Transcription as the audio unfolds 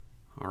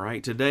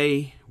right,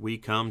 today we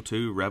come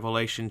to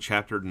Revelation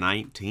chapter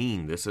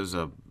 19. This is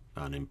an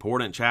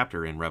important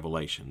chapter in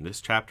Revelation.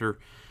 This chapter,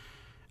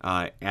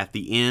 at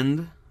the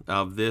end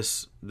of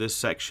this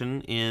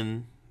section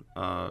in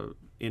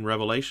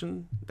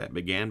Revelation that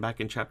began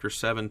back in chapter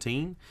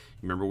 17.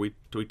 Remember we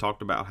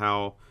talked about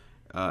how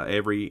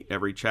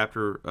every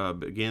chapter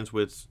begins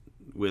with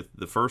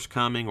the first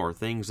coming, or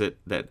things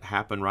that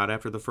happen right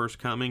after the first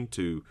coming,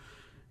 to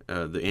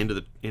the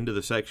end of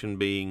the section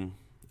being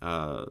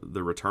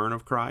the return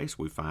of Christ.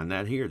 We find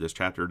that here. This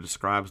chapter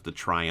describes the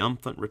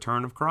triumphant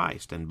return of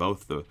Christ and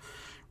both the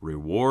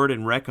reward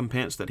and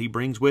recompense that he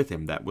brings with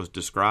him that was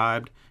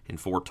described and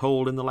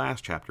foretold in the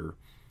last chapter,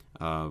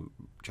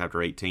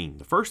 chapter 18.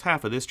 The first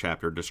half of this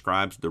chapter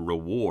describes the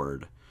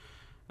reward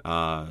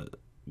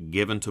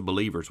given to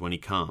believers when he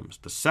comes.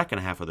 The second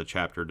half of the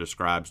chapter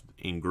describes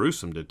in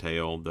gruesome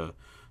detail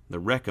the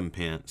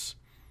recompense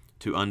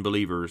to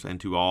unbelievers and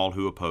to all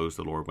who oppose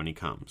the Lord when he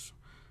comes.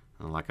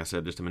 Like I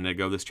said just a minute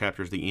ago, this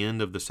chapter is the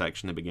end of the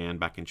section that began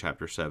back in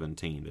chapter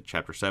 17. The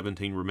chapter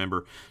 17,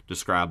 remember,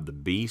 described the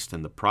beast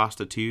and the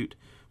prostitute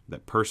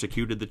that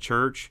persecuted the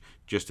church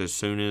just as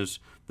soon as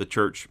the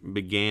church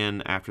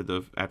began after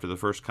the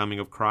first coming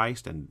of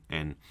Christ,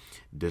 and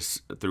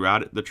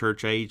throughout the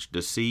church age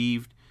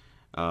deceived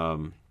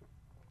the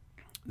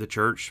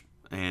church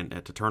and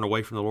to turn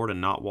away from the Lord and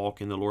not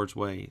walk in the Lord's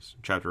ways.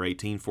 Chapter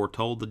 18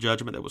 foretold the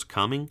judgment that was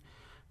coming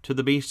to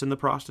the beast and the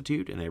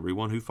prostitute and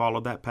everyone who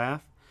followed that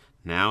path.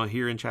 Now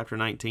here in chapter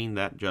 19,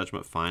 that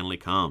judgment finally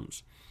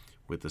comes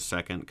with the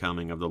second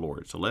coming of the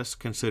Lord. So let's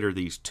consider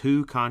these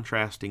two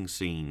contrasting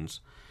scenes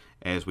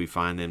as we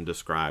find them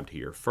described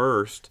here.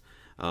 First,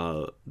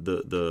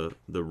 the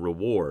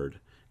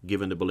reward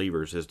given to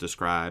believers is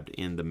described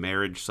in the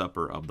marriage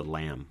supper of the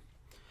Lamb.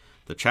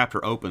 The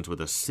chapter opens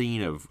with a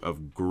scene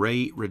of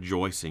great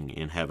rejoicing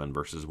in heaven,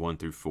 verses 1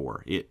 through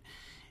 4.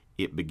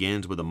 It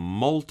begins with a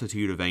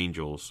multitude of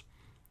angels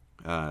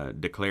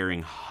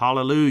declaring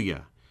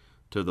hallelujah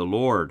to the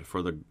Lord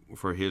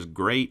for his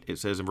great, it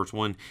says in verse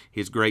 1,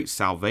 his great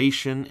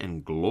salvation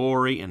and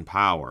glory and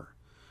power.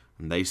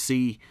 And they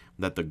see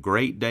that the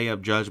great day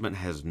of judgment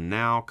has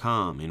now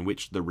come, in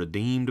which the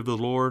redeemed of the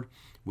Lord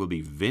will be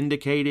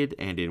vindicated,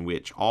 and in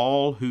which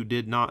all who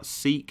did not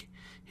seek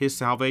his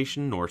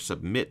salvation nor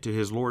submit to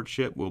his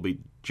lordship will be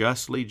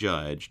justly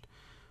judged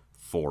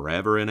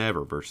forever and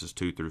ever, verses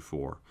 2 through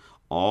 4.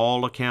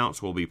 All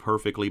accounts will be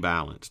perfectly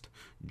balanced.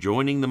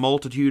 Joining the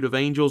multitude of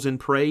angels in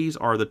praise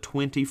are the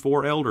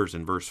 24 elders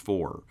in verse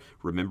 4.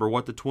 Remember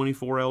what the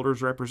 24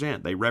 elders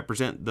represent. They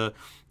represent the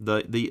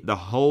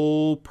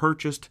whole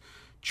purchased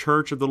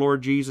church of the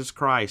Lord Jesus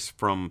Christ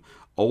from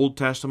Old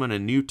Testament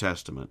and New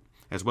Testament,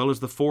 as well as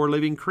the four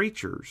living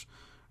creatures.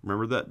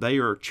 Remember that they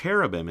are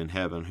cherubim in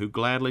heaven who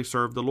gladly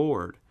serve the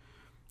Lord.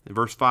 And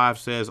verse 5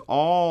 says,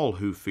 all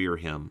who fear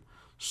him,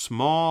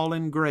 small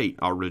and great,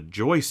 are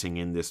rejoicing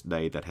in this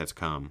day that has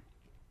come.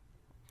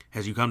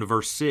 As you come to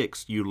verse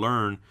 6, you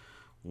learn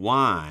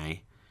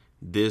why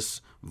this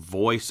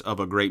voice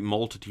of a great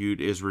multitude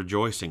is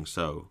rejoicing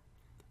so.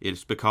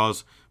 It's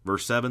because,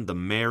 verse 7, the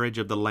marriage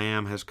of the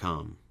Lamb has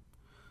come.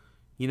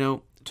 You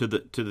know, to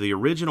the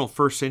original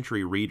first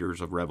century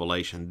readers of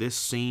Revelation, this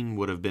scene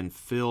would have been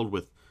filled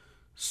with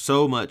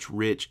so much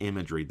rich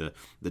imagery.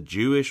 The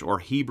Jewish or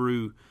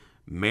Hebrew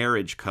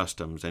marriage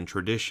customs and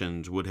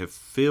traditions would have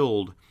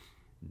filled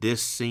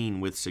this scene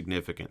with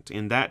significance.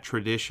 In that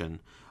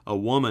tradition, a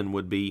woman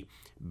would be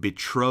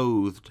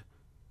betrothed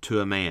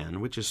to a man,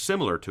 which is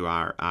similar to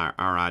our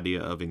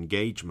idea of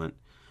engagement,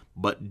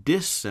 but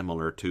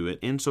dissimilar to it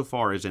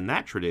insofar as in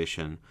that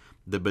tradition,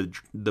 the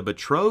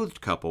betrothed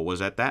couple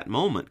was at that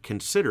moment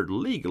considered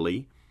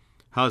legally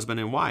husband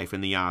and wife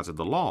in the eyes of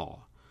the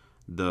law.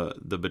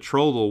 The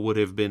betrothal would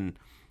have been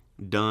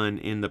done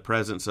in the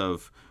presence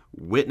of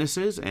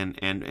witnesses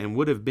and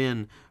would have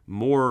been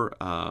more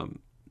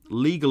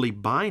legally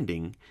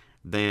binding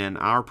than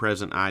our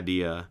present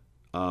idea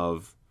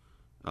of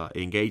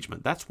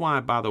engagement. That's why,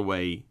 by the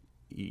way,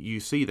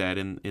 you see that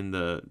in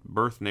the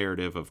birth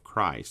narrative of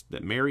Christ,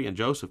 that Mary and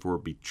Joseph were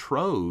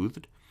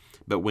betrothed,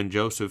 but when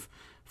Joseph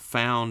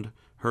found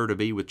her to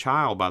be with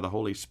child by the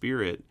Holy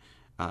Spirit,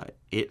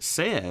 it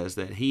says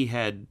that he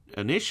had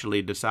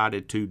initially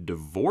decided to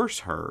divorce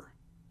her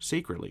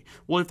secretly.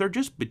 Well, if they're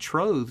just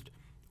betrothed,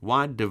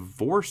 why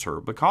divorce her?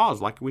 Because,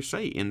 like we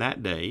say, in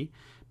that day,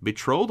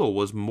 betrothal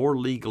was more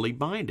legally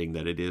binding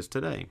than it is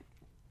today.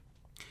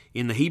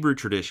 In the Hebrew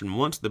tradition,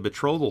 once the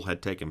betrothal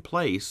had taken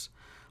place,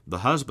 the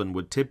husband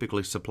would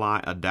typically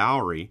supply a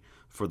dowry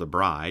for the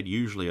bride,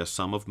 usually a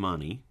sum of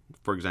money.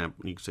 For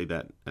example, you can see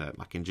that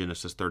like in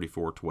Genesis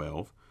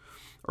 34:12,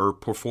 or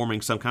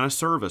performing some kind of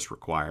service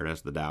required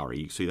as the dowry.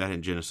 You can see that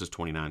in Genesis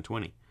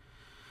 29:20.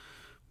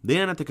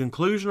 Then, at the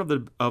conclusion of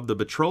the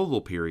betrothal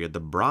period, the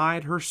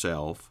bride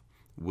herself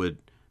would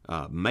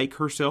make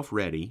herself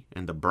ready,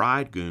 and the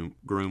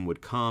bridegroom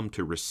would come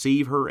to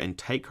receive her and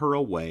take her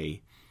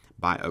away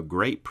by a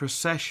great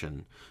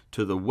procession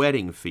to the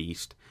wedding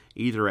feast,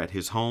 either at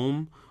his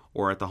home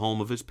or at the home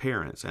of his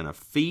parents, and a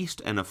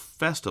feast and a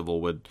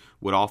festival would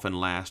often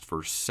last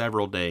for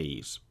several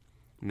days.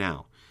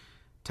 Now,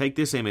 take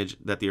this image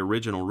that the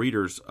original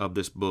readers of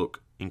this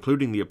book,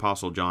 including the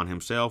Apostle John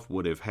himself,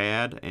 would have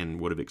had and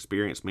would have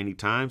experienced many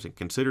times, and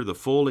consider the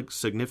full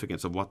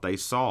significance of what they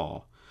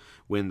saw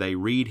when they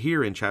read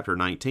here in chapter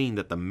 19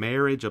 that the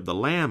marriage of the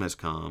Lamb has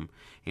come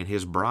and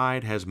his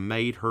bride has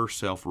made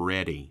herself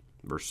ready.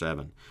 Verse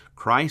 7,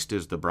 Christ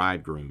is the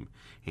bridegroom,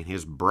 and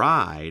his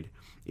bride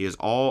is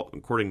all,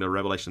 according to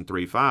Revelation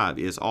 3:5,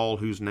 is all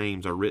whose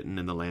names are written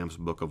in the Lamb's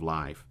book of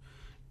life.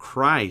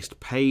 Christ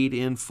paid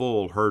in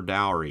full her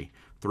dowry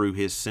through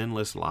his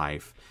sinless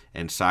life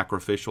and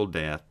sacrificial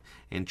death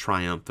and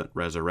triumphant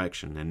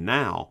resurrection. And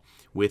now,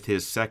 with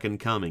his second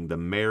coming, the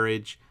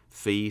marriage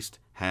feast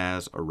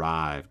has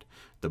arrived.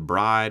 The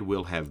bride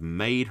will have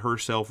made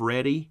herself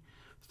ready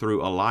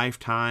through a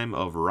lifetime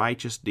of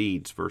righteous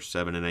deeds, verse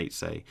 7 and 8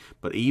 say.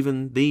 But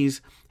even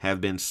these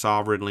have been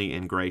sovereignly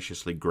and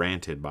graciously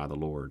granted by the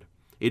Lord.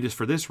 It is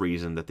for this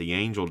reason that the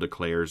angel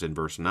declares in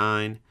verse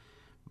 9,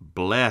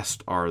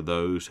 Blessed are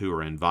those who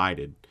are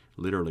invited,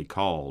 literally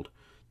called,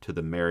 to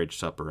the marriage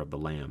supper of the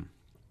Lamb.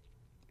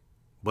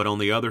 But on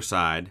the other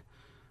side,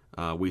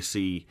 we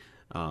see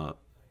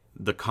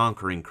the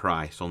conquering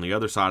Christ. On the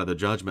other side of the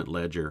judgment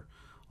ledger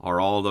are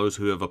all those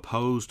who have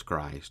opposed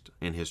Christ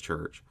and his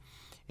church.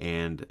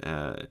 And,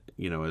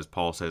 as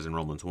Paul says in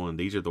Romans 1,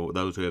 these are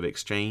those who have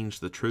exchanged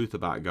the truth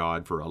about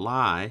God for a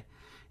lie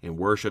and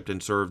worshiped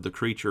and served the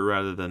creature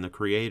rather than the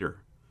Creator.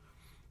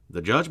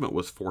 The judgment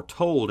was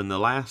foretold in the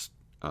last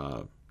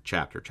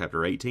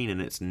chapter 18,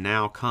 and it's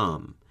now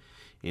come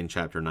in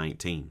chapter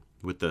 19.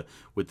 With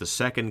the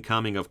second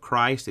coming of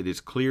Christ, it is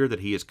clear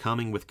that he is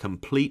coming with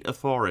complete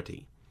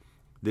authority.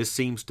 This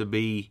seems to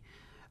be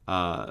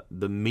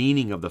the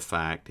meaning of the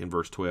fact in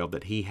verse 12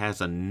 that he has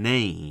a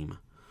name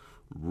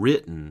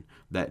written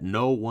that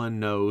no one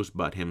knows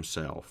but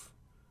himself.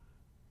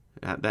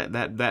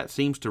 That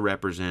seems to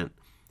represent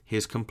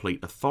his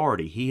complete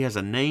authority. He has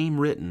a name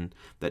written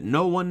that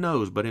no one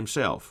knows but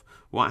himself.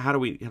 Why? How do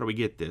we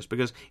get this?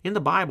 Because in the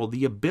Bible,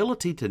 the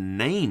ability to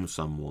name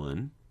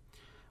someone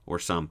or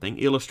something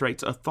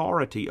illustrates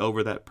authority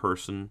over that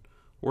person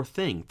or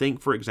thing. Think,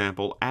 for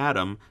example,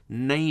 Adam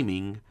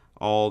naming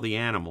all the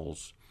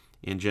animals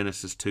in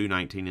Genesis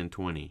 2:19 and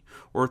 20.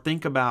 Or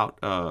think about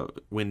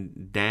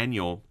when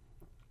Daniel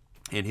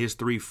and his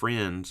 3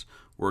 friends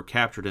were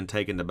captured and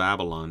taken to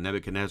Babylon.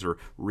 Nebuchadnezzar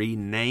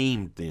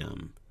renamed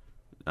them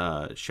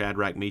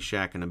Shadrach,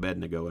 Meshach, and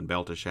Abednego, and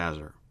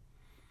Belteshazzar.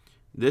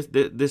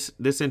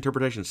 This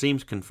interpretation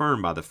seems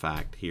confirmed by the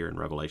fact here in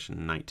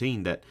Revelation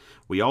 19 that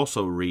we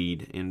also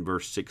read in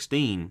verse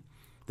 16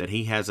 that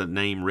he has a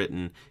name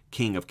written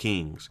King of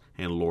Kings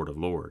and Lord of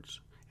Lords.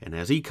 And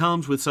as he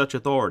comes with such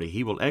authority,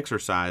 he will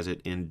exercise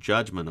it in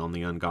judgment on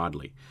the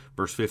ungodly.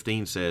 Verse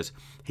 15 says,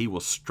 he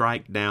will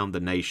strike down the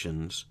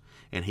nations,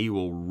 and he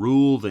will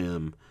rule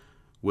them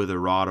with a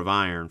rod of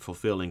iron,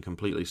 fulfilling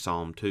completely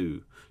Psalm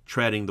 2,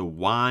 treading the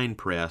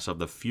winepress of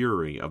the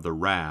fury of the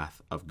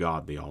wrath of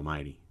God the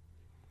Almighty.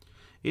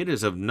 It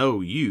is of no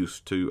use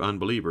to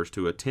unbelievers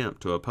to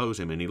attempt to oppose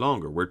him any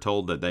longer. We're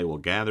told that they will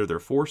gather their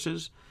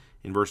forces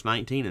in verse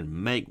 19 and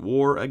make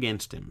war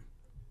against him.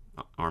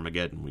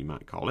 Armageddon, we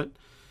might call it,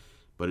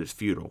 but it's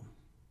futile.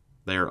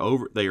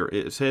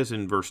 It says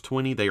in verse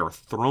 20, they are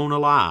thrown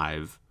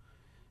alive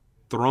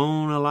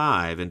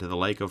into the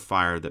lake of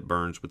fire that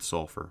burns with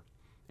sulfur.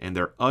 And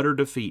their utter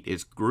defeat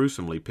is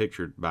gruesomely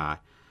pictured by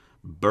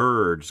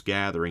birds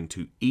gathering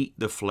to eat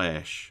the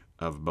flesh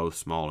of both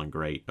small and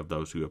great, of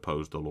those who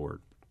oppose the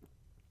Lord.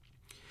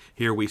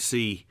 Here we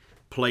see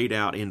played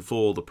out in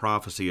full the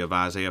prophecy of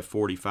Isaiah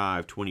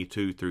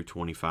 45:22 through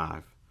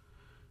 25,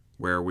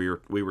 where we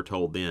were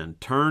told then,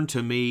 Turn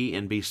to me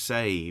and be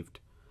saved,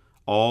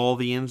 all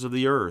the ends of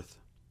the earth,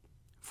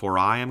 for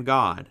I am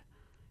God,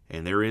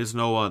 and there is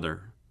no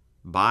other.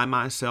 By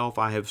myself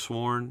I have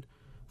sworn,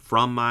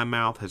 from my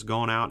mouth has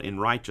gone out in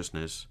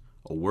righteousness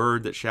a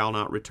word that shall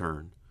not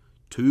return.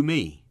 To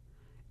me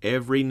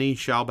every knee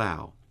shall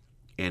bow,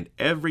 and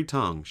every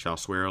tongue shall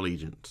swear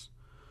allegiance.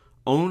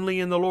 Only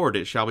in the Lord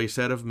it shall be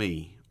said of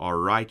me, are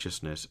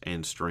righteousness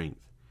and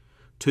strength.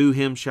 To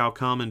him shall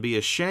come and be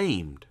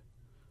ashamed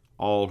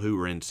all who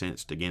are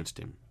incensed against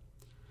him.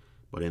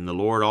 But in the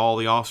Lord all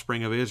the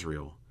offspring of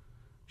Israel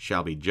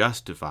shall be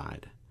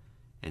justified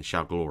and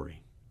shall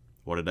glory.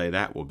 What a day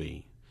that will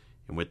be.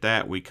 And with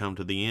that, we come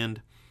to the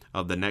end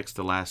of the next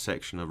to last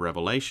section of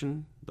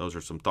Revelation. Those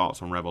are some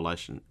thoughts on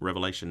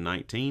Revelation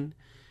 19.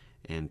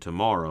 And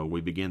tomorrow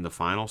we begin the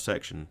final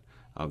section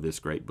of this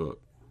great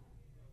book.